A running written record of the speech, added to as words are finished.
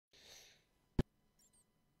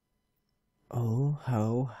Ho,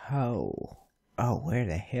 ho, ho. Oh, where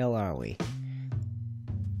the hell are we?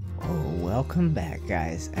 Oh, welcome back,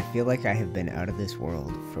 guys. I feel like I have been out of this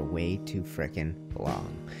world for way too frickin'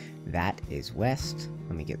 long. That is west.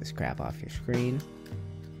 Let me get this crap off your screen.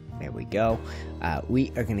 There we go. We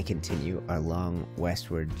are going to continue our long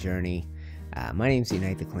westward journey. My name's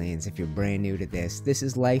Unite the Clans. If you're brand new to this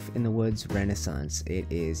is Life in the Woods Renaissance. It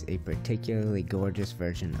is a particularly gorgeous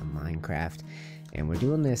version of Minecraft, and we're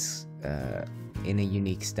doing this in a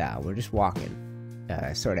unique style. We're just walking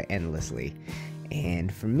sort of endlessly,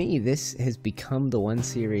 and for me this has become the one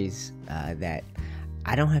series that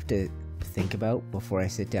I don't have to think about before I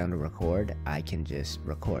sit down to record. I can just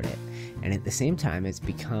record it, and at the same time it's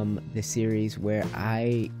become the series where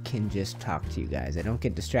I can just talk to you guys. I don't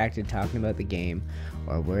get distracted talking about the game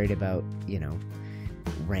or worried about, you know,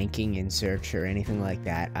 ranking in search or anything like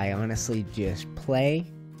that. I honestly just play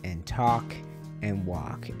and talk and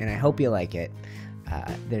walk, and I hope you like it.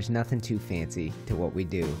 There's nothing too fancy to what we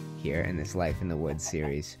do here in this Life in the Woods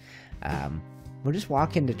series. We're just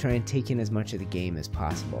walking to try and take in as much of the game as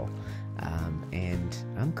possible, and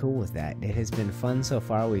I'm cool with that. It has been fun so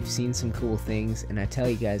far. We've seen some cool things, and I tell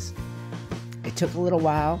you guys, it took a little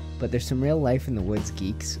while, but there's some real Life in the Woods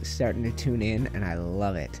geeks starting to tune in, and I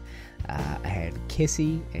love it. I had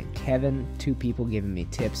Kissy and Kevin, two people giving me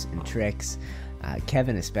tips and tricks.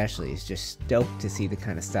 Kevin especially is just stoked to see the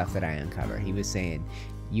kind of stuff that I uncover. He was saying,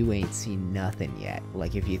 you ain't seen nothing yet.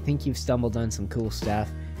 Like, if you think you've stumbled on some cool stuff,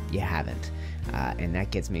 you haven't. And that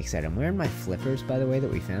gets me excited. I'm wearing my flippers, by the way,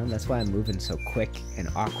 that we found. That's why I'm moving so quick and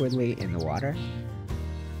awkwardly in the water.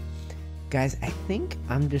 Guys, I think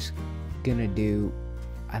I'm just gonna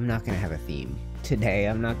I'm not gonna have a theme today.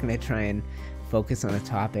 I'm not gonna try and focus on a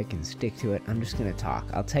topic and stick to it. I'm just gonna talk.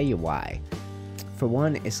 I'll tell you why. For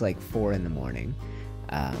one, it's like 4 in the morning.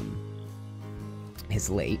 It's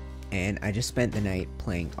late, and I just spent the night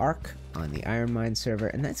playing Ark on the Iron Mine server,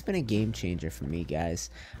 and that's been a game changer for me,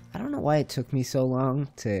 guys. I don't know why it took me so long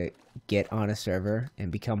to get on a server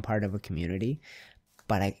and become part of a community,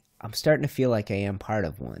 but I'm starting to feel like I am part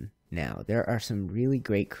of one now. There are some really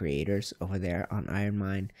great creators over there on Iron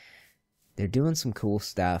Mine. They're doing some cool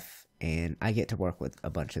stuff, and I get to work with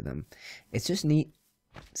a bunch of them. It's just neat.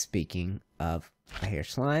 Speaking of, I hear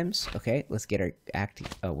slimes. Okay, let's get our acting.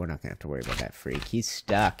 Oh, we're not gonna have to worry about that freak. He's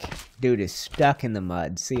stuck. Dude is stuck in the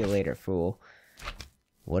mud. See you later, fool.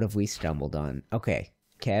 What have we stumbled on? Okay,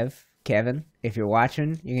 Kevin, if you're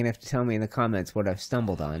watching, you're gonna have to tell me in the comments what I've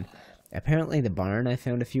stumbled on. Apparently the barn I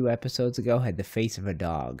found a few episodes ago had the face of a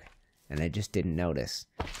dog, and I just didn't notice.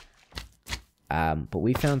 But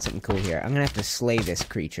we found something cool here. I'm gonna have to slay this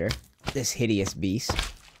creature, this hideous beast.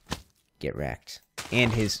 Get wrecked.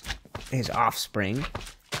 And his offspring.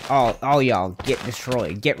 All y'all get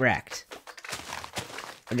destroyed. Get wrecked.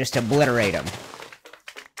 Or just obliterate them.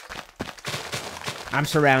 I'm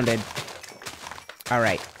surrounded.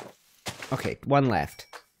 Alright. Okay, one left.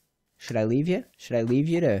 Should I leave you? Should I leave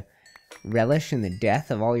you to relish in the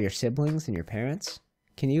death of all your siblings and your parents?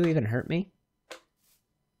 Can you even hurt me?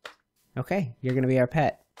 Okay, you're gonna be our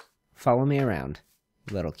pet. Follow me around,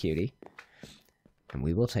 little cutie. And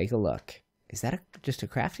we will take a look. Is that just a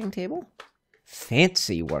crafting table?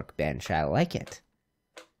 Fancy workbench. I like it.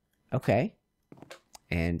 Okay.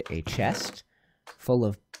 And a chest full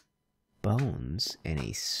of bones and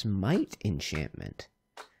a smite enchantment.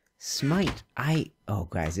 Smite. Oh,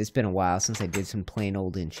 guys, it's been a while since I did some plain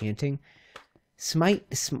old enchanting. Smite.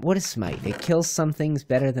 What is smite? It kills some things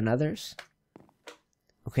better than others?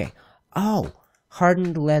 Okay. Oh.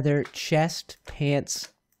 Hardened leather, chest, pants.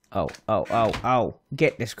 Oh.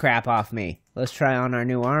 Get this crap off me. Let's try on our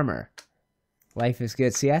new armor. Life is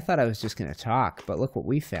good. See, I thought I was just going to talk, but look what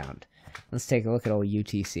we found. Let's take a look at old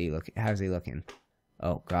UTC. Look, how's he looking?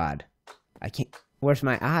 Oh, God. I can't... Where's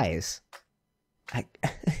my eyes? I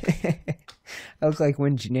look like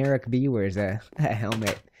when Generic B wears a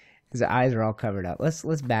helmet. His eyes are all covered up. Let's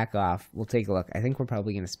back off. We'll take a look. I think we're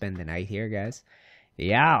probably going to spend the night here, guys.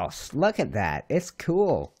 Yows, look at that. It's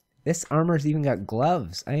cool. This armor's even got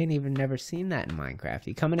gloves. I ain't even never seen that in Minecraft.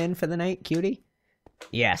 You coming in for the night, cutie?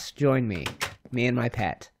 Yes, join me. Me and my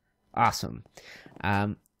pet. Awesome.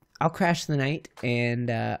 I'll crash the night, and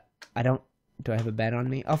do I have a bed on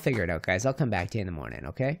me? I'll figure it out, guys. I'll come back to you in the morning,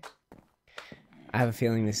 okay? I have a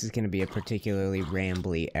feeling this is going to be a particularly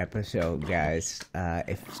rambly episode, guys,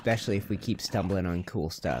 especially if we keep stumbling on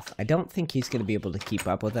cool stuff. I don't think he's going to be able to keep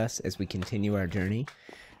up with us as we continue our journey.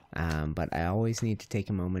 But I always need to take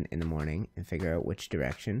a moment in the morning and figure out which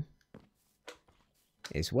direction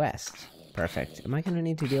is west. Perfect. Am I going to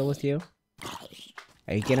need to deal with you?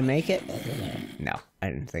 Are you going to make it? No, I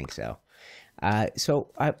didn't think so.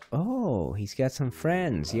 Oh, he's got some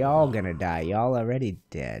friends. Y'all gonna die. Y'all already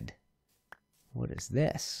dead. What is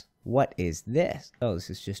this? What is this? Oh, this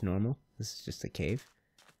is just normal? This is just a cave?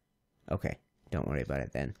 Okay, don't worry about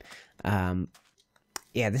it then.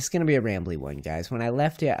 Yeah, this is gonna be a rambly one, guys. When I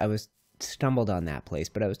left it, I was stumbled on that place,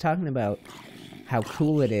 but I was talking about how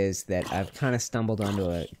cool it is that I've kind of stumbled onto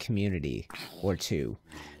a community or two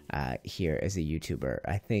here as a YouTuber.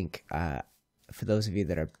 I think for those of you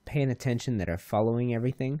that are paying attention, that are following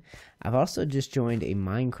everything, I've also just joined a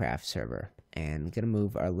Minecraft server, and I'm gonna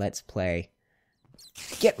move our Let's Play.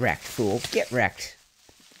 Get wrecked, fool! Get wrecked!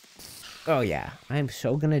 Oh yeah, I'm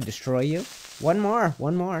so gonna destroy you. One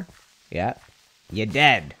more. Yeah, you're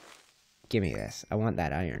dead. Give me this. I want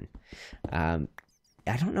that iron.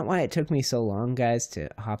 I don't know why it took me so long, guys, to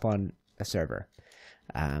hop on a server.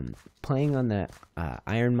 Playing on the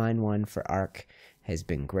Iron Mine one for Ark has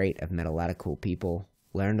been great. I've met a lot of cool people,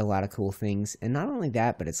 learned a lot of cool things, and not only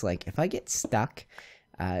that, but it's like if I get stuck,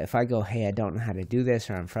 if I go, hey, I don't know how to do this,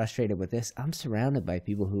 or I'm frustrated with this, I'm surrounded by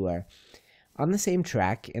people who are on the same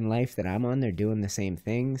track in life that I'm on. They're doing the same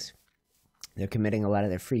things. They're committing a lot of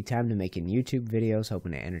their free time to making YouTube videos,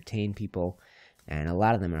 hoping to entertain people, and a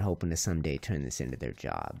lot of them are hoping to someday turn this into their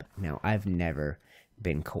job. Now, I've never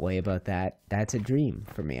been coy about that. That's a dream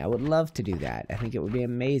for me. I would love to do that. I think it would be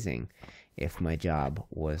amazing if my job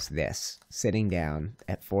was this, sitting down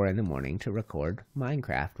at 4 in the morning to record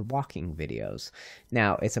Minecraft walking videos.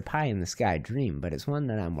 Now, it's a pie-in-the-sky dream, but it's one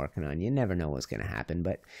that I'm working on. You never know what's going to happen,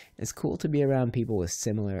 but it's cool to be around people with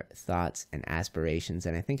similar thoughts and aspirations,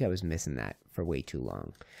 and I think I was missing that for way too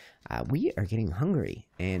long. We are getting hungry,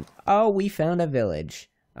 and oh, we found a village.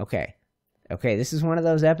 Okay, this is one of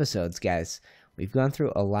those episodes, guys. We've gone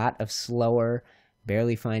through a lot of slower,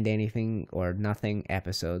 barely find anything or nothing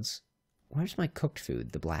episodes. Where's my cooked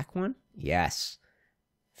food? The black one? Yes.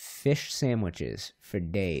 Fish sandwiches for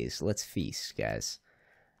days. Let's feast, guys.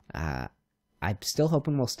 I'm still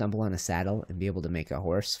hoping we'll stumble on a saddle and be able to make a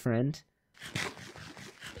horse friend.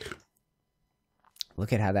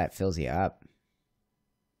 Look at how that fills you up.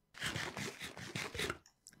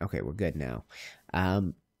 Okay, we're good now.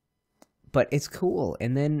 But it's cool.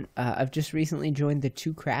 And then I've just recently joined the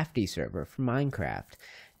Too Crafty server for Minecraft.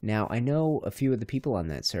 Now, I know a few of the people on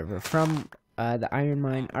that server from the Iron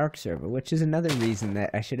Mine Ark server, which is another reason that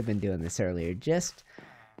I should have been doing this earlier. Just,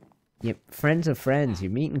 friends of friends. You're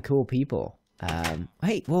meeting cool people.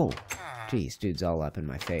 Hey, whoa. Jeez, dude's all up in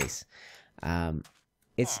my face.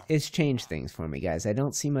 It's changed things for me, guys. I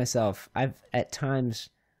don't see myself... I've, at times,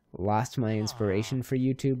 lost my inspiration for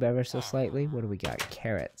YouTube ever so slightly. What do we got?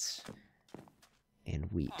 Carrots and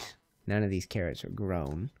wheat. None of these carrots are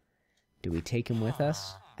grown. Do we take them with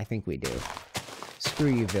us? I think we do. Screw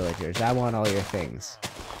you, villagers. I want all your things.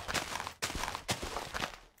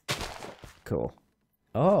 Cool.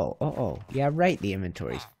 Oh. Yeah, right, the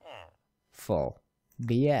inventory's full.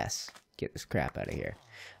 BS. Get this crap out of here.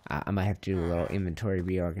 I might have to do a little inventory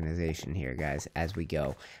reorganization here, guys, as we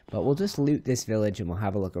go. But we'll just loot this village and we'll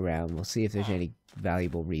have a look around. We'll see if there's any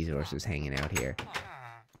valuable resources hanging out here.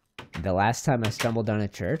 The last time I stumbled on a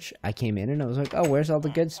church, I came in and I was like, oh, where's all the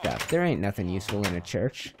good stuff? There ain't nothing useful in a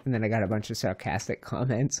church. And then I got a bunch of sarcastic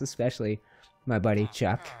comments, especially my buddy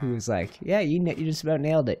Chuck, who was like, yeah, you just about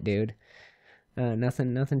nailed it, dude.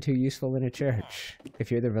 Nothing too useful in a church. If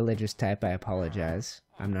you're the religious type, I apologize.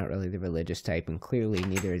 I'm not really the religious type, and clearly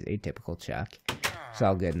neither is atypical Chuck. It's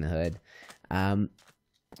all good in the hood. And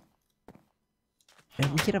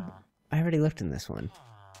I already looked in this one.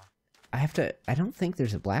 I don't think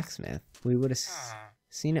there's a blacksmith. We would have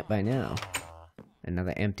seen it by now.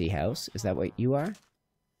 Another empty house. Is that what you are?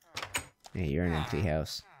 Yeah, you're an empty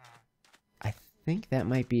house. I think that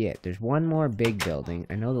might be it. There's one more big building.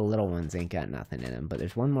 I know the little ones ain't got nothing in them, but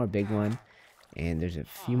there's one more big one, and there's a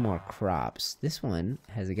few more crops. This one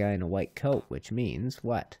has a guy in a white coat, which means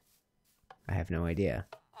what? I have no idea.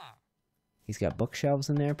 He's got bookshelves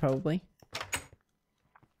in there, probably.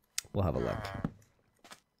 We'll have a look.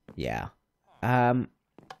 Yeah. I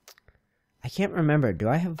can't remember.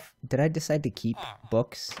 Did I decide to keep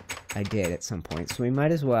books? I did at some point. So we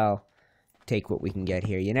might as well take what we can get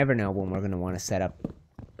here. You never know when we're going to want to set up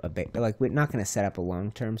a bit. Like, we're not going to set up a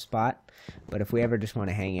long-term spot. But if we ever just want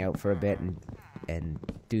to hang out for a bit and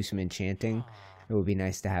do some enchanting, it would be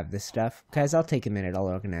nice to have this stuff. Guys, I'll take a minute. I'll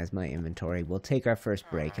organize my inventory. We'll take our first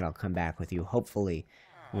break, and I'll come back with you, hopefully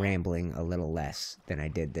rambling a little less than I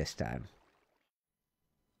did this time.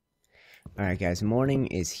 Alright guys, morning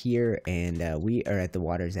is here, and we are at the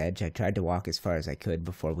water's edge. I tried to walk as far as I could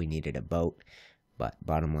before we needed a boat, but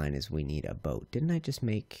bottom line is we need a boat. Didn't I just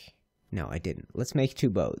make... No, I didn't. Let's make 2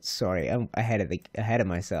 boats. Sorry, I'm ahead of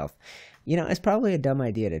myself. You know, it's probably a dumb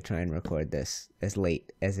idea to try and record this as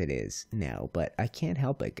late as it is now, but I can't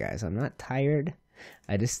help it, guys. I'm not tired.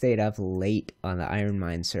 I just stayed up late on the Iron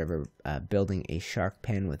Mine server building a shark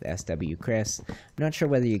pen with SW Chris. I'm not sure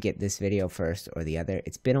whether you get this video first or the other.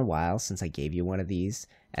 It's been a while since I gave you one of these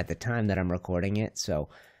at the time that I'm recording it, so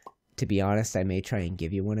to be honest, I may try and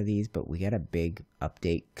give you one of these, but we got a big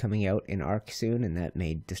update coming out in Ark soon, and that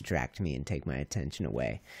may distract me and take my attention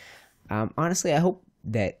away. Honestly, I hope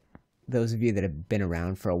that those of you that have been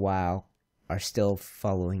around for a while are still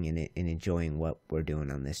following and enjoying what we're doing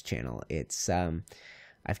on this channel. It's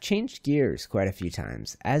I've changed gears quite a few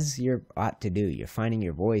times, as you ought to do. You're finding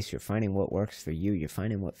your voice, you're finding what works for you, you're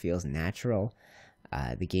finding what feels natural,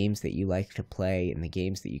 the games that you like to play, and the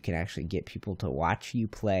games that you can actually get people to watch you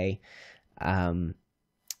play.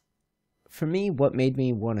 For me, what made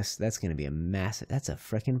me want to... That's going to be a massive... That's a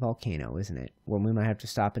frickin' volcano, isn't it? Well, we might have to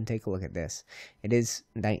stop and take a look at this. It is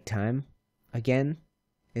nighttime again,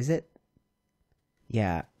 is it?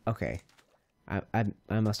 Yeah, okay.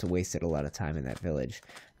 I must have wasted a lot of time in that village.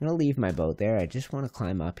 I'm going to leave my boat there. I just want to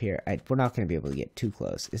climb up here. We're not going to be able to get too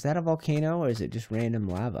close. Is that a volcano or is it just random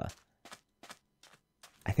lava?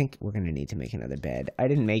 I think we're going to need to make another bed. I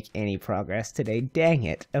didn't make any progress today. Dang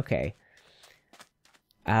it. Okay.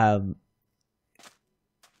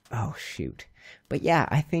 Oh, shoot. But yeah,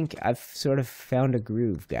 I think I've sort of found a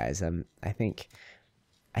groove, guys. I think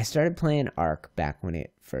I started playing Ark back when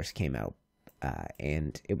it first came out.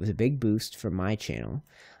 And it was a big boost for my channel.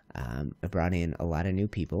 I brought in a lot of new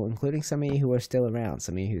people, including some of you who are still around,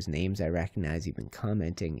 some of you whose names I recognize. You've been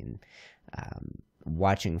commenting and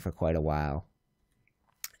watching for quite a while.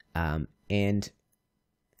 At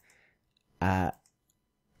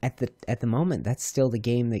the moment, that's still the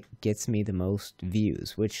game that gets me the most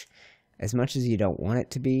views, which, as much as you don't want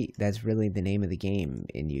it to be, that's really the name of the game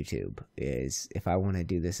in YouTube, is if I want to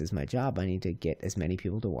do this as my job, I need to get as many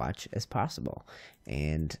people to watch as possible.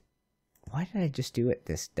 And why did I just do it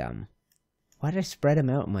this dumb? Why did I spread them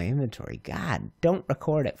out in my inventory? God, don't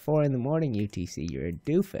record at 4 in the morning, UTC. You're a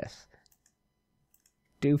doofus.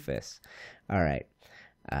 Doofus. Alright,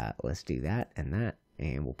 let's do that and that.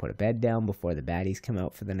 And we'll put a bed down before the baddies come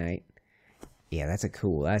out for the night. Yeah, that's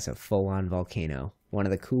a full-on volcano. One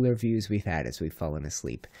of the cooler views we've had as we've fallen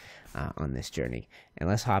asleep on this journey. And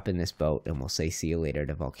let's hop in this boat and we'll say see you later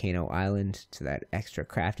to Volcano Island, to that extra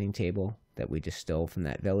crafting table that we just stole from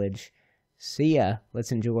that village. See ya.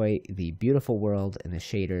 Let's enjoy the beautiful world and the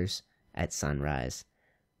shaders at sunrise.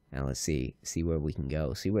 Now let's see where we can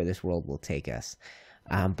go, see where this world will take us.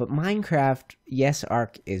 But Minecraft, yes,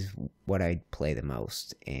 Ark is what I play the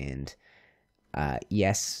most, and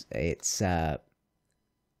yes, it's a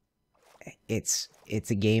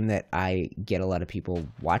game that I get a lot of people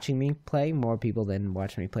watching me play, more people than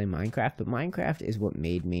watch me play Minecraft. But Minecraft is what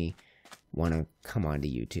made me want to come onto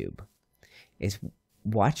YouTube. Is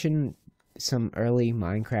watching some early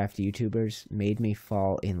Minecraft YouTubers made me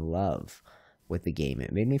fall in love with the game.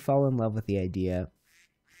 It made me fall in love with the idea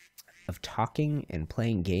of talking and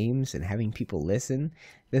playing games and having people listen.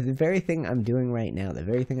 The very thing I'm doing right now, the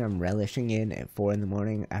very thing I'm relishing in at 4 in the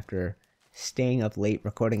morning after staying up late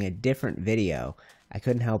recording a different video, I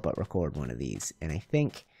couldn't help but record one of these. And I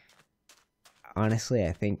think, honestly,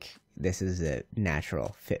 I think this is a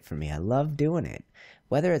natural fit for me. I love doing it.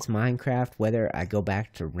 Whether it's Minecraft, whether I go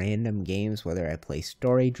back to random games, whether I play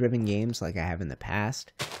story-driven games like I have in the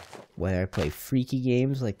past, whether I play freaky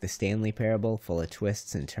games like the Stanley Parable, full of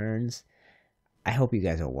twists and turns, I hope you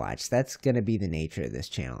guys will watch. That's going to be the nature of this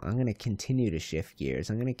channel. I'm going to continue to shift gears.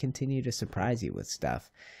 I'm going to continue to surprise you with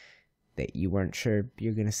stuff that you weren't sure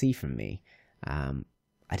you're going to see from me.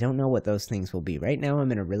 I don't know what those things will be. Right now,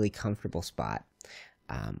 I'm in a really comfortable spot.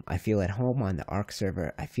 I feel at home on the Ark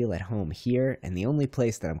server. I feel at home here, and the only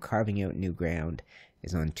place that I'm carving out new ground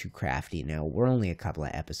is on Too Crafty. Now, we're only a couple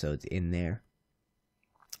of episodes in there.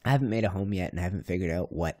 I haven't made a home yet, and I haven't figured out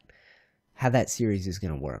how that series is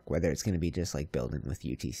going to work, whether it's going to be just like building with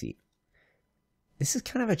UTC. This is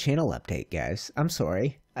kind of a channel update, guys. I'm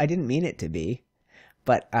sorry. I didn't mean it to be.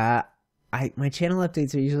 But my channel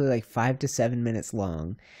updates are usually like 5 to 7 minutes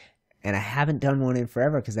long, and I haven't done one in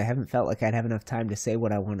forever because I haven't felt like I'd have enough time to say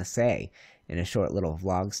what I want to say in a short little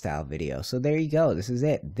vlog style video. So there you go. This is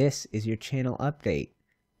it. This is your channel update.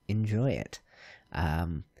 Enjoy it.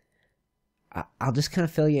 I'll just kind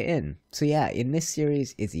of fill you in. So yeah, in this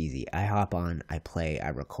series, it's easy. I hop on, I play, I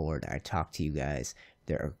record, I talk to you guys.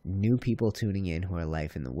 There are new people tuning in who are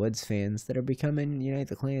Life in the Woods fans that are becoming Unite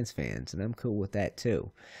the Clans fans, and I'm cool with that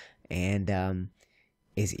too. And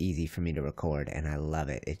is easy for me to record, and I love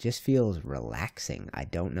it. It just feels relaxing. I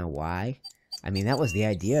don't know why. I mean, that was the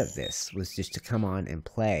idea of this, was just to come on and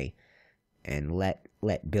play and let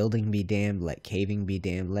building be damned, let caving be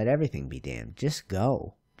damned, let everything be damned. Just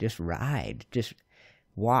go. Just ride. Just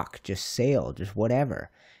walk. Just sail. Just whatever.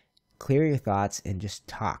 Clear your thoughts and just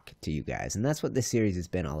talk to you guys. And that's what this series has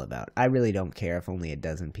been all about. I really don't care if only a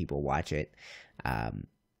dozen people watch it.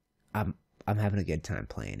 I'm having a good time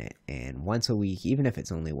playing it. And once a week, even if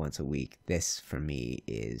it's only once a week, this for me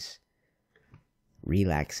is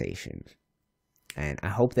relaxation. And I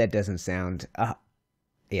hope that doesn't sound,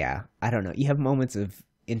 yeah, I don't know. You have moments of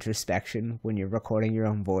introspection when you're recording your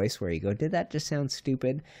own voice where you go, did that just sound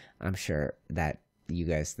stupid? I'm sure that you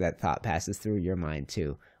guys, that thought passes through your mind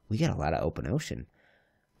too. We got a lot of open ocean.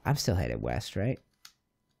 I'm still headed west, right?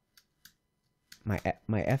 My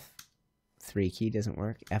F3 key doesn't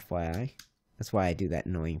work, FYI. That's why I do that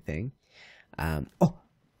annoying thing. Oh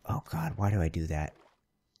God, why do I do that?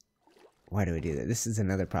 Why do I do that? This is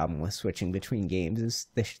another problem with switching between games. Is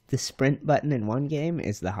the sprint button in one game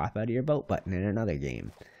is the hop out of your boat button in another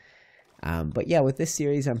game. But yeah, with this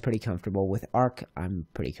series, I'm pretty comfortable. With Ark, I'm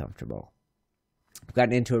pretty comfortable. I've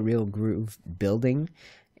gotten into a real groove building,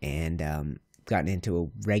 and gotten into a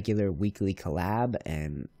regular weekly collab,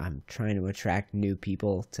 and I'm trying to attract new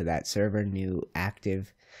people to that server, new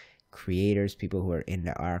active creators, people who are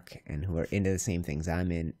into Ark and who are into the same things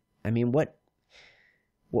I'm in. I mean, what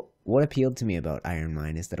appealed to me about Iron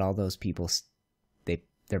Mine is that all those people,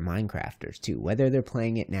 they're Minecrafters too. Whether they're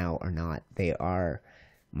playing it now or not, they are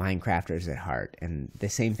Minecrafters at heart. And the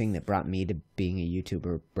same thing that brought me to being a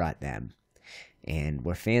YouTuber brought them. And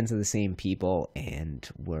we're fans of the same people, and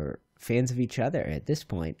we're fans of each other at this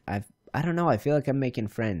point. I don't know, I feel like I'm making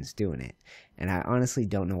friends doing it. And I honestly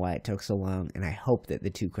don't know why it took so long, and I hope that the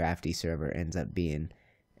Too Crafty server ends up being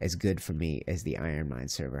as good for me as the Iron Mine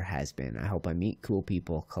server has been. I hope I meet cool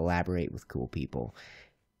people, collaborate with cool people,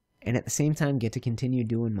 and at the same time get to continue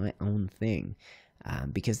doing my own thing.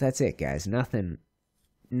 Because that's it, guys. Nothing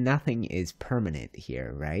is permanent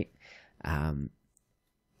here, right?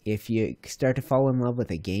 If you start to fall in love with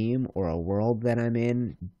a game or a world that I'm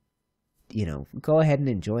in, you know, go ahead and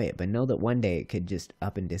enjoy it. But know that one day it could just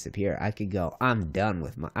up and disappear. I could go, I'm done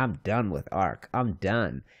with Ark. I'm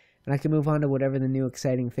done. And I can move on to whatever the new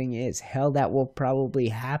exciting thing is. Hell, that will probably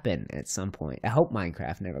happen at some point. I hope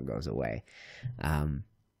Minecraft never goes away. But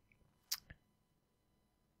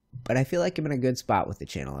I feel like I'm in a good spot with the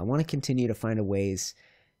channel. I want to continue to find ways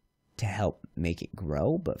to help make it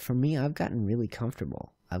grow. But for me, I've gotten really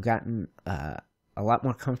comfortable. I've gotten a lot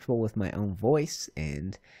more comfortable with my own voice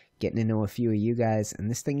and getting to know a few of you guys. And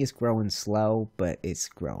this thing is growing slow, but it's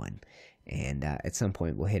growing. And at some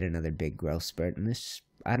point, we'll hit another big growth spurt. And this,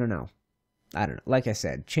 I don't know. Like I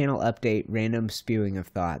said, channel update, random spewing of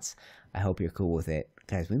thoughts. I hope you're cool with it.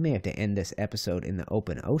 Guys, we may have to end this episode in the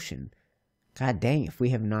open ocean. God dang, if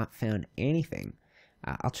we have not found anything.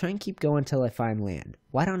 I'll try and keep going until I find land.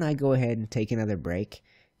 Why don't I go ahead and take another break,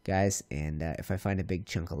 guys? And if I find a big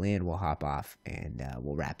chunk of land, we'll hop off and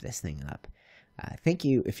we'll wrap this thing up. Thank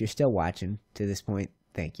you. If you're still watching to this point,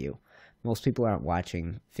 thank you. Most people aren't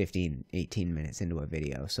watching 15, 18 minutes into a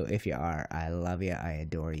video. So if you are, I love you. I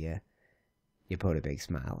adore you. You put a big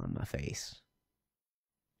smile on my face.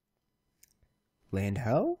 Land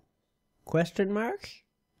ho? Question mark?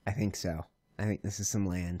 I think so. I think this is some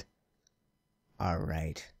land.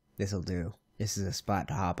 Alright. This'll do. This is a spot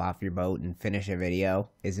to hop off your boat and finish a video,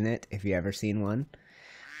 isn't it? If you ever seen one.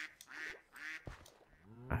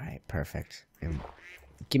 Alright, perfect. And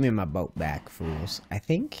give me my boat back, fools. I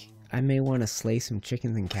think I may want to slay some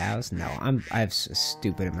chickens and cows. No, I have a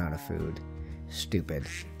stupid amount of food. Stupid.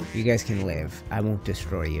 You guys can live. I won't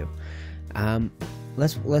destroy you.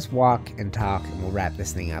 Let's walk and talk, and we'll wrap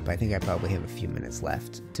this thing up. I think I probably have a few minutes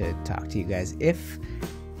left to talk to you guys. If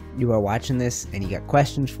you are watching this and you got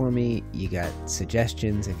questions for me, you got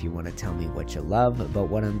suggestions, if you want to tell me what you love about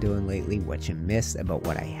what I'm doing lately, what you miss about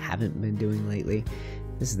what I haven't been doing lately,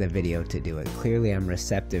 this is the video to do it. Clearly I'm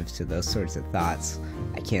receptive to those sorts of thoughts.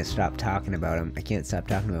 I can't stop talking about them. I can't stop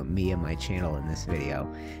talking about me and my channel in this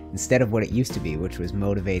video. Instead of what it used to be, which was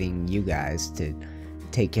motivating you guys to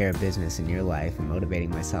take care of business in your life and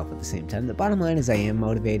motivating myself at the same time. The bottom line is I am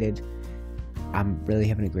motivated. I'm really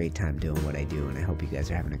having a great time doing what I do, and I hope you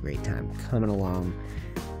guys are having a great time coming along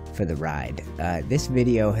for the ride. This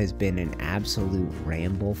video has been an absolute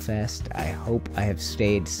ramble fest. I hope I have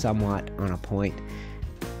stayed somewhat on a point,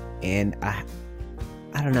 and I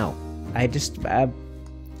don't know. I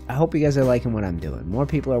hope you guys are liking what I'm doing. More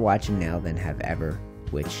people are watching now than have ever,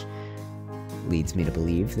 which leads me to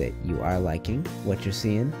believe that you are liking what you're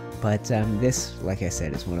seeing. But this, like I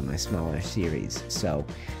said, is one of my smaller series, so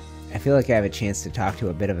I feel like I have a chance to talk to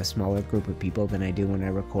a bit of a smaller group of people than I do when I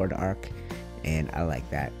record ARC, and I like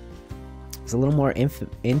that. It's a little more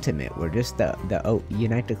intimate. We're just the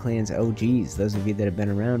Unite the Clans OGs, those of you that have been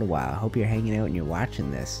around a while. I hope you're hanging out and you're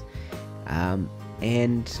watching this. I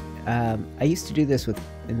used to do this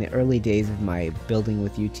in the early days of my building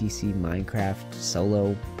with UTC Minecraft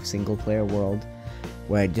solo single player world,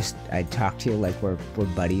 where I'd talk to you like we're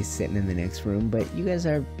buddies sitting in the next room. But you guys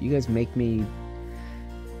make me.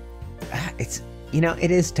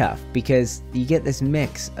 It is tough because you get this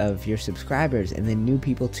mix of your subscribers and then new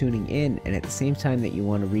people tuning in, and at the same time that you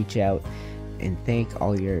want to reach out and thank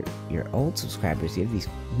all your old subscribers, you have these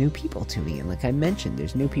new people tuning in. Like I mentioned,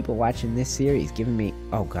 there's new people watching this series, giving me,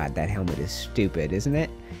 oh god, that helmet is stupid, isn't it?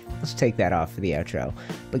 Let's take that off for the outro.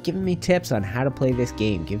 But giving me tips on how to play this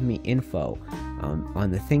game, giving me info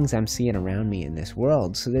on the things I'm seeing around me in this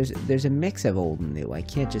world. So there's a mix of old and new. I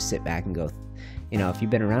can't just sit back and go, if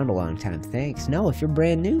you've been around a long time, thanks. No, if you're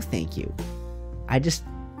brand new, thank you.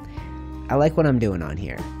 I like what I'm doing on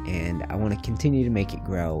here, and I want to continue to make it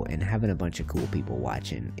grow, and having a bunch of cool people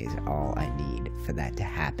watching is all I need for that to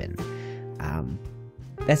happen.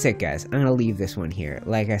 That's it, guys. I'm going to leave this one here.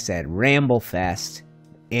 Like I said, Ramble Fest.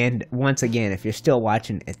 And once again, if you're still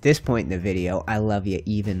watching at this point in the video, I love you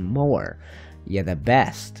even more. You're the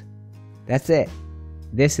best. That's it.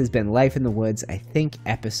 This has been Life in the Woods, I think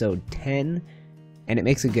episode 10. And it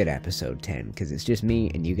makes a good episode 10, because it's just me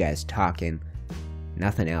and you guys talking.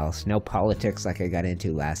 Nothing else. No politics like I got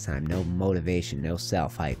into last time. No motivation, no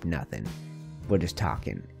self-hype, nothing. We're just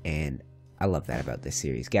talking, and I love that about this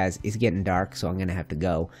series. Guys, it's getting dark, so I'm going to have to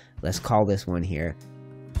go. Let's call this one here.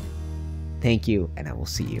 Thank you, and I will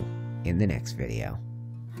see you in the next video.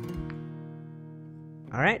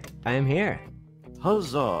 Alright, I am here.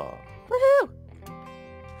 Huzzah! Woohoo!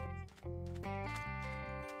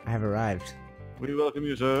 I have arrived. We welcome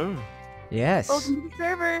you, sir. Yes. Welcome to the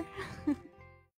server.